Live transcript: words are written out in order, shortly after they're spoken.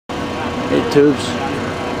Hey tubes,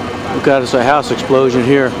 we've got us a house explosion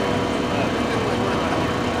here.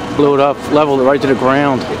 Blew it up, leveled it right to the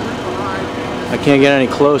ground. I can't get any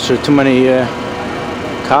closer, too many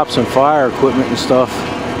cops and fire equipment and stuff.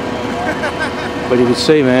 But you can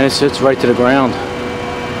see, man, it's right to the ground.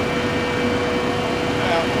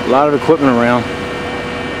 A lot of equipment around.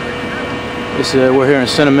 We're here in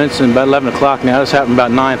Cinnaminson, about 11 o'clock now. This happened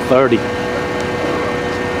about 9:30.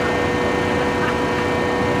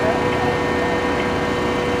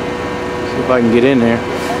 If I can get in there.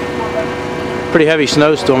 Pretty heavy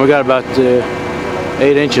snowstorm. We got about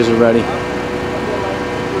 8 inches already.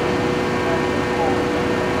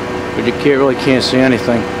 But you really can't see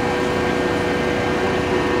anything.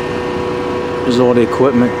 There's all the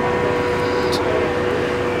equipment.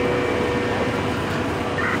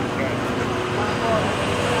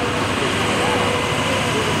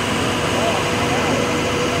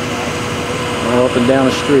 All up and down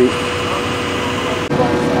the street.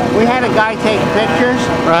 We had a guy taking pictures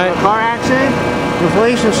of a car accident. The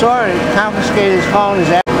policeman saw it and confiscated his phone and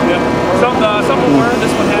his app. Yeah. Some were.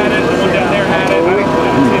 This one had it. The one down there had it.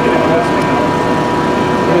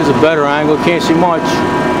 Here's a better angle. Can't see much.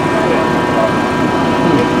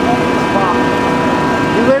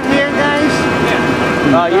 You live here, guys?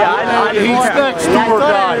 Yeah. He's next door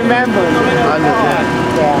guy. I remember.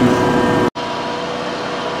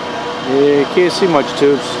 Yeah, you can't see much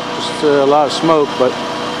tubes. Just a lot of smoke, but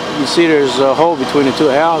you see there's a hole between the two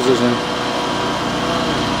houses and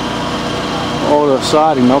all the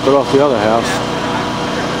siding melted off the other house.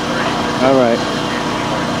 Alright.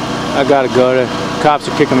 I gotta go. The cops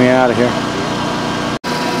are kicking me out of here.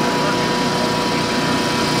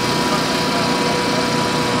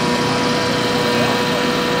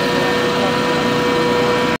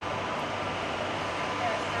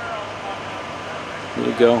 Here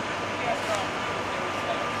we go.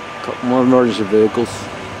 A couple more emergency vehicles.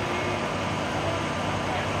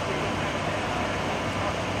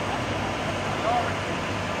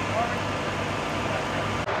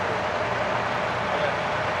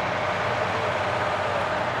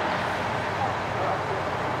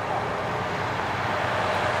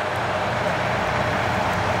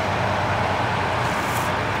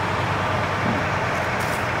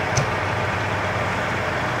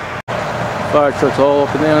 Fire trucks all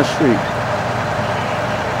up and down the street.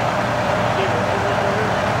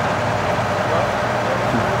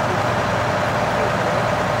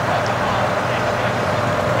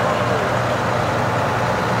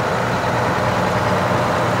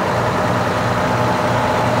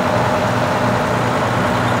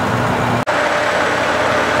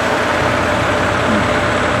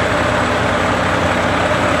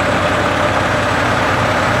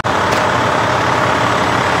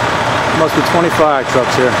 Must be 20 fire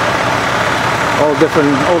trucks here, all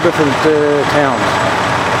different towns.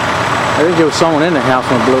 I think there was someone in the house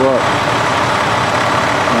when it blew up,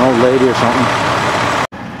 an old lady or something.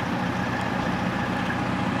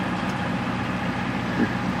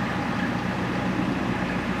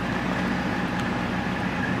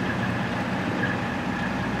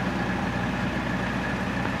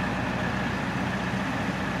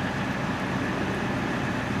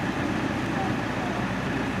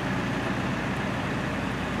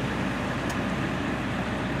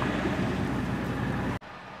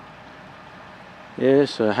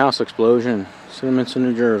 Yes, a house explosion in Cinnaminson,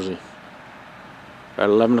 New Jersey. About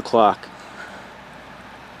 11 o'clock.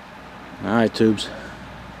 Alright, tubes.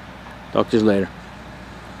 Talk to you later.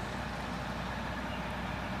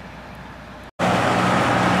 There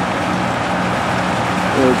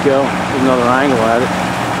we go. There's another angle at it.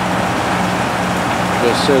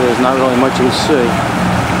 As I said, there's not really much you can see.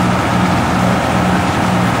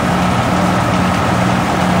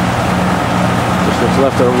 What's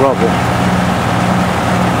left of the rubble.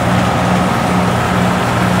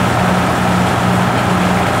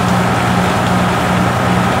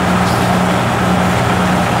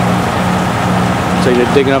 So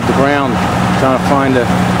they're digging up the ground, trying to find a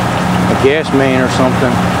gas main or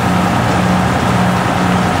something.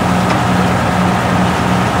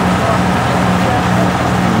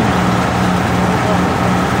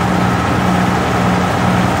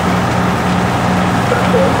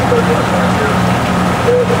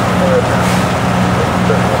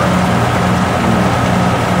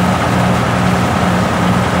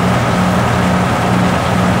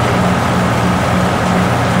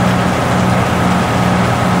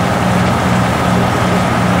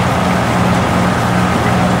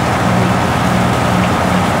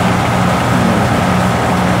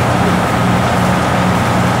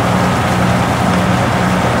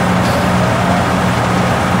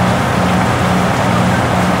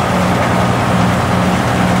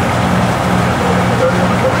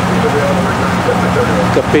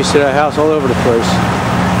 piece of that house all over the place.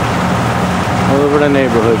 All over the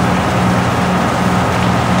neighborhood.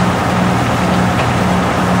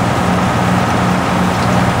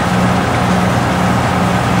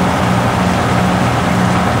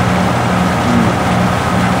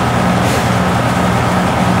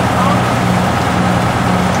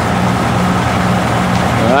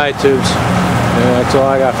 Alright, tubes. Yeah, that's all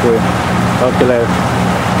I got for you. Talk to you later.